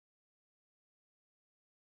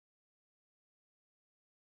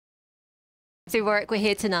So Warwick, we're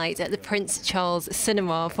here tonight at the Prince Charles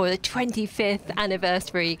Cinema for the 25th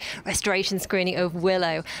anniversary restoration screening of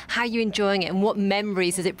Willow. How are you enjoying it and what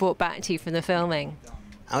memories has it brought back to you from the filming?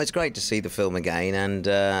 Oh, it's great to see the film again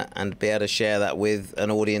and be able to share that with an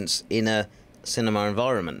audience in a cinema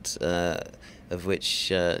environment, of which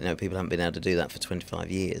people haven't been able to do that for 25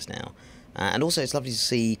 years now. And also it's lovely to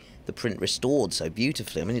see the print restored so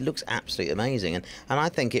beautifully. I mean, it looks absolutely amazing, and I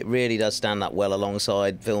think it really does stand up well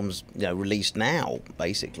alongside films released now,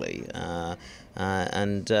 basically. No,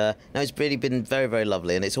 it's really been very, very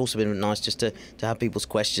lovely, and it's also been nice just to have people's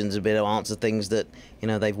questions and be able to answer things that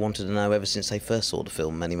they've wanted to know ever since they first saw the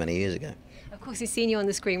film many, many years ago. Of course, we've seen you on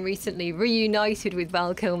the screen recently, reunited with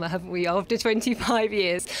Val Kilmer, haven't we, after 25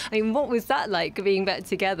 years? I mean, what was that like, being back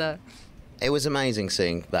together? It was amazing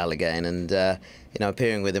seeing Val again and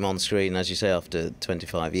appearing with him on screen, as you say, after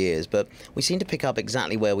 25 years. But we seemed to pick up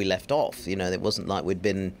exactly where we left off. It wasn't like we'd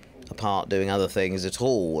been apart doing other things at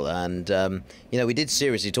all. And we did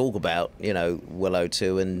seriously talk about Willow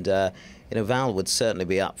too, and Val would certainly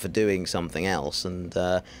be up for doing something else. And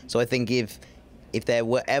so I think if there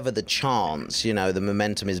were ever the chance, the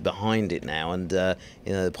momentum is behind it now, and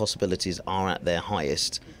the possibilities are at their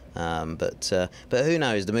highest. But who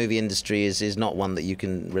knows? The movie industry is not one that you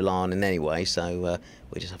can rely on in any way, so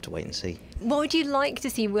we just have to wait and see. What would you like to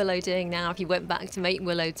see Willow doing now if you went back to make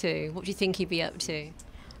Willow 2? What do you think he'd be up to?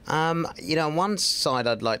 On one side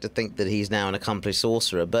I'd like to think that he's now an accomplished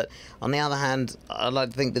sorcerer, but on the other hand I'd like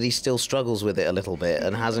to think that he still struggles with it a little bit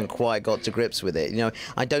and hasn't quite got to grips with it.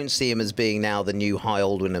 I don't see him as being now the new High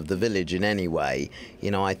Aldwin of the village in any way.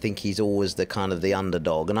 I think he's always the kind of the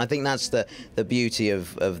underdog, and I think that's the beauty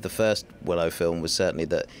of the first Willow film, was certainly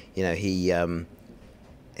that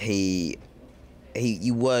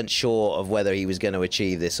you weren't sure of whether he was going to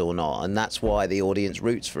achieve this or not, and that's why the audience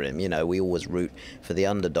roots for him. We always root for the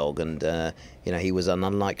underdog, and he was an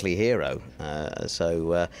unlikely hero.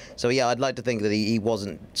 So yeah, I'd like to think that he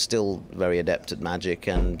wasn't still very adept at magic,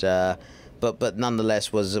 and but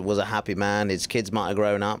nonetheless was a happy man. His kids might have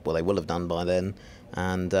grown up, well, they will have done by then,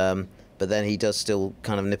 and but then he does still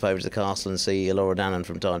kind of nip over to the castle and see Laura Dannon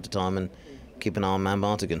from time to time and keep an eye on Man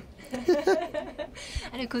Bartigan.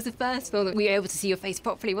 And of course, the first film, we were able to see your face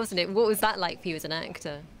properly, wasn't it? What was that like for you as an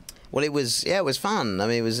actor? Well, it was fun. I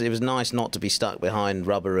mean, it was nice not to be stuck behind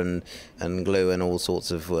rubber and glue and all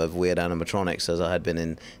sorts of weird animatronics, as I had been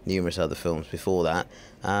in numerous other films before that.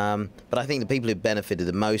 But I think the people who benefited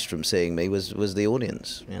the most from seeing me was the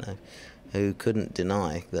audience, who couldn't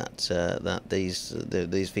deny that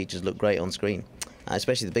these features look great on screen,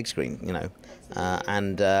 especially the big screen,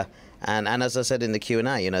 And as I said in the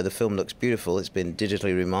Q&A, the film looks beautiful. It's been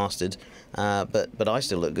digitally remastered, but I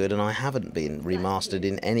still look good, and I haven't been remastered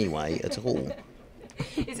in any way at all.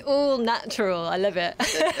 It's all natural. I love it.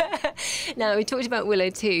 Now, we talked about Willow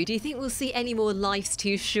 2. Do you think we'll see any more Life's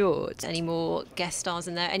Too Short? Any more guest stars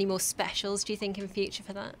in there? Any more specials, do you think, in future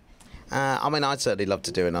for that? I mean, I'd certainly love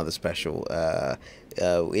to do another special.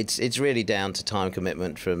 It's really down to time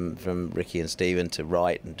commitment from Ricky and Stephen to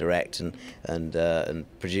write and direct and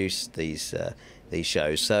produce these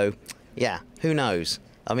shows. So, yeah, who knows?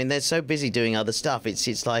 I mean, they're so busy doing other stuff.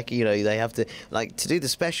 It's like they have to do the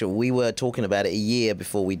special. We were talking about it a year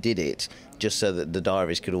before we did it, just so that the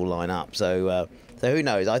diaries could all line up. So who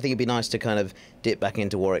knows? I think it'd be nice to kind of dip back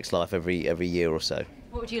into Warwick's life every year or so.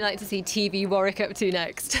 What would you like to see TV Warwick up to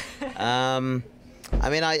next? I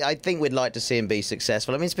mean, I think we'd like to see him be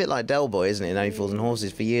successful. I mean, it's a bit like Del Boy, isn't it? In Only Fools and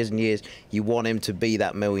Horses. For years and years, you want him to be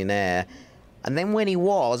that millionaire. And then when he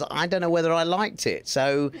was, I don't know whether I liked it.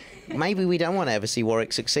 So maybe we don't want to ever see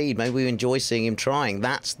Warwick succeed. Maybe we enjoy seeing him trying.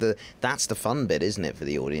 That's the fun bit, isn't it, for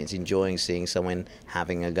the audience? Enjoying seeing someone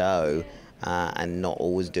having a go. And not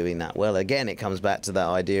always doing that well. Again, it comes back to that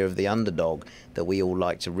idea of the underdog that we all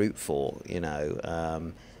like to root for,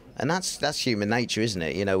 and that's human nature, isn't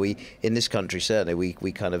it? We in this country certainly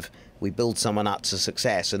we build someone up to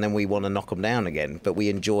success and then we want to knock them down again, but we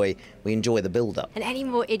enjoy the build-up. And any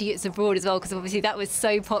more Idiots Abroad as well, because obviously that was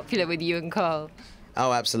so popular with you and Carl.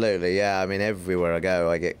 Oh, absolutely, yeah. I mean, everywhere I go,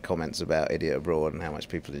 I get comments about Idiot Abroad and how much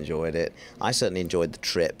people enjoyed it. I certainly enjoyed the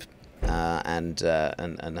trip. And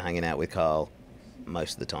hanging out with Carl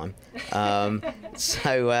most of the time.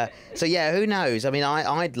 So yeah, who knows? I mean,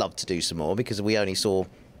 I'd love to do some more because we only saw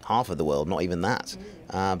half of the world, not even that.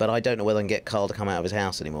 But I don't know whether I can get Carl to come out of his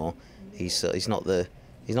house anymore. He's not the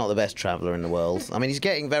best traveller in the world. I mean, he's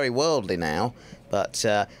getting very worldly now, but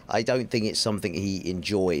I don't think it's something he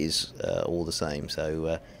enjoys all the same.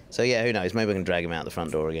 So yeah, who knows? Maybe I can drag him out the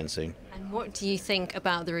front door again soon. And what do you think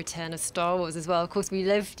about the return of Star Wars as well? Of course, we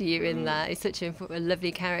loved you in that. It's such a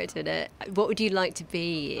lovely character in it. What would you like to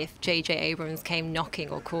be if J.J. Abrams came knocking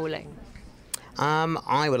or calling?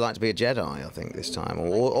 I would like to be a Jedi, I think, this time,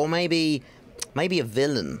 or maybe a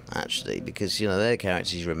villain, actually, because they're the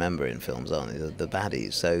characters you remember in films, aren't they? The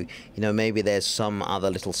baddies. So maybe there's some other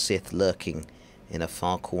little Sith lurking in a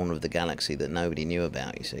far corner of the galaxy that nobody knew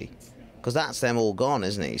about. You see, because that's them all gone,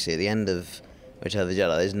 isn't it? You see, at the end of Return of the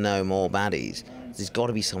Jedi, there's no more baddies. There's got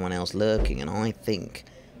to be someone else lurking, and I think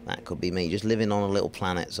that could be me, just living on a little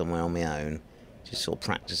planet somewhere on my own, just sort of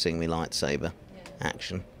practicing my lightsaber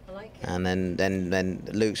action. I like it. And then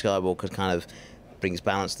Luke Skywalker kind of brings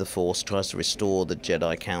balance to the Force, tries to restore the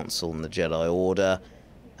Jedi Council and the Jedi Order,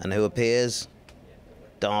 and who appears?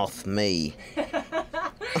 Darth Me.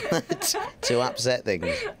 To upset things.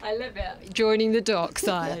 I love it. Joining the dark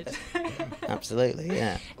side. Absolutely,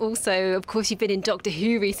 yeah. Also, of course, you've been in Doctor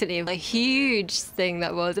Who recently. A huge thing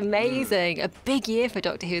that was amazing. A big year for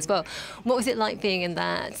Doctor Who as well. What was it like being in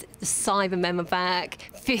that? The Cybermen were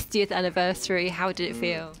back, 50th anniversary. How did it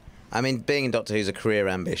feel? I mean, being in Doctor Who is a career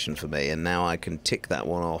ambition for me, and now I can tick that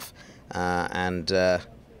one off and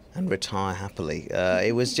retire happily.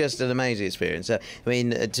 It was just an amazing experience. I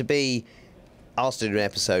mean, to be asked to do an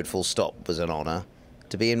episode full stop was an honour.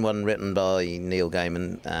 To be in one written by Neil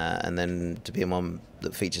Gaiman, and then to be in one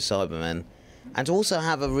that features Cybermen, and to also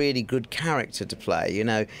have a really good character to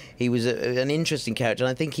play. He was an interesting character,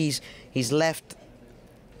 and I think he's left.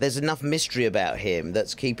 There's enough mystery about him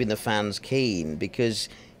that's keeping the fans keen, because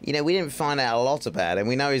we didn't find out a lot about him.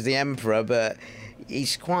 We know he's the Emperor, but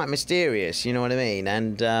he's quite mysterious. You know what I mean?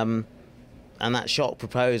 And that shock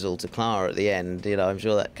proposal to Clara at the end, I'm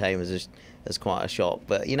sure that came as quite a shock.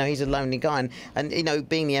 But he's a lonely guy, and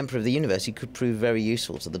being the Emperor of the universe, he could prove very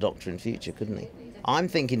useful to the Doctor in future, couldn't he? I'm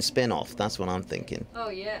thinking spin-off. That's what I'm thinking. Oh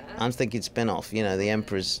yeah. I'm thinking spin-off. The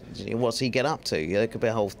Emperor's. What's he get up to? There could be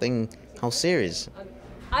a whole thing, whole series.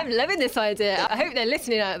 I'm loving this idea. I hope they're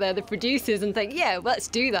listening out there, the producers, and think, yeah, let's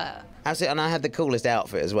do that. Absolutely, and I had the coolest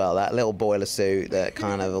outfit as well, that little boiler suit, that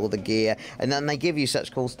kind of all the gear, and then they give you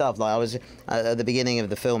such cool stuff. Like I was at the beginning of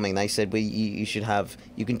the filming, they said, well, you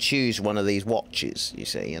can choose one of these watches, you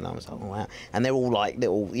see, and I was like, oh wow, and they're all like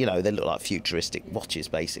little, they look like futuristic watches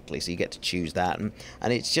basically, so you get to choose that, and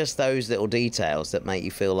it's just those little details that make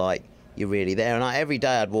you feel like you're really there. And every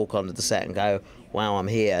day I'd walk onto the set and go, wow, I'm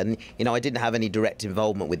here. And I didn't have any direct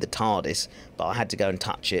involvement with the TARDIS, but I had to go and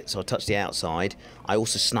touch it, so I touched the outside. I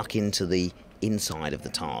also snuck into the inside of the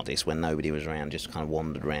TARDIS when nobody was around, just kind of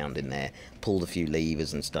wandered around in there, pulled a few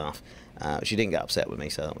levers and stuff. She didn't get upset with me,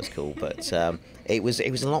 so that was cool. But it was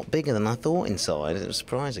a lot bigger than I thought inside. It was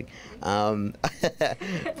surprising. But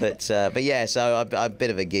yeah, so I'm a bit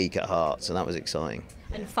of a geek at heart, so that was exciting.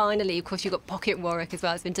 And finally, of course, you've got Pocket Warwick as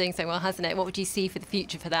well. It's been doing so well, hasn't it? What would you see for the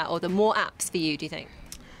future for that, or the more apps for you, do you think?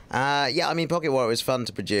 Yeah, I mean, Pocket Warwick was fun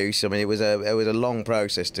to produce. I mean, it was a long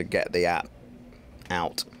process to get the app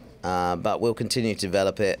out, but we'll continue to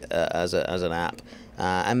develop it as an app,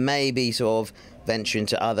 and maybe sort of venture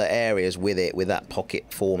into other areas with it, with that Pocket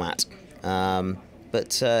format.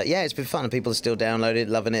 But yeah, it's been fun. People are still downloading it,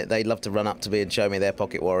 loving it. They love to run up to me and show me their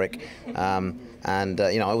Pocket Warwick. And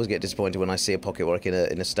I always get disappointed when I see a Pocket Warwick in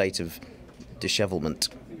a state of dishevelment,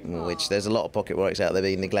 which there's a lot of Pocket Warwicks out there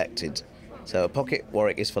being neglected. So a Pocket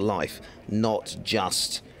Warwick is for life, not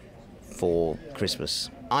just for Christmas.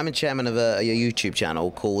 I'm a chairman of a YouTube channel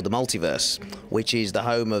called The Multiverse, which is the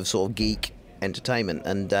home of sort of geek entertainment,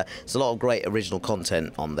 and there's a lot of great original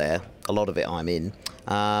content on there. A lot of it I'm in.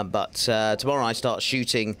 But tomorrow I start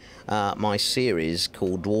shooting my series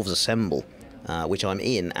called Dwarves Assemble, which I'm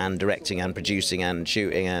in and directing and producing and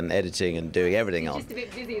shooting and editing and doing everything on. Just a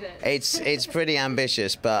bit busy then. It's pretty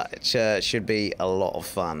ambitious, but it should be a lot of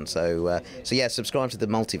fun. So yeah, subscribe to The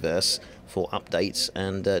Multiverse for updates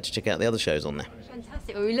and to check out the other shows on there.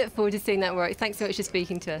 Fantastic. Well, we look forward to seeing that work. Thanks so much for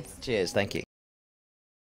speaking to us. Cheers, thank you.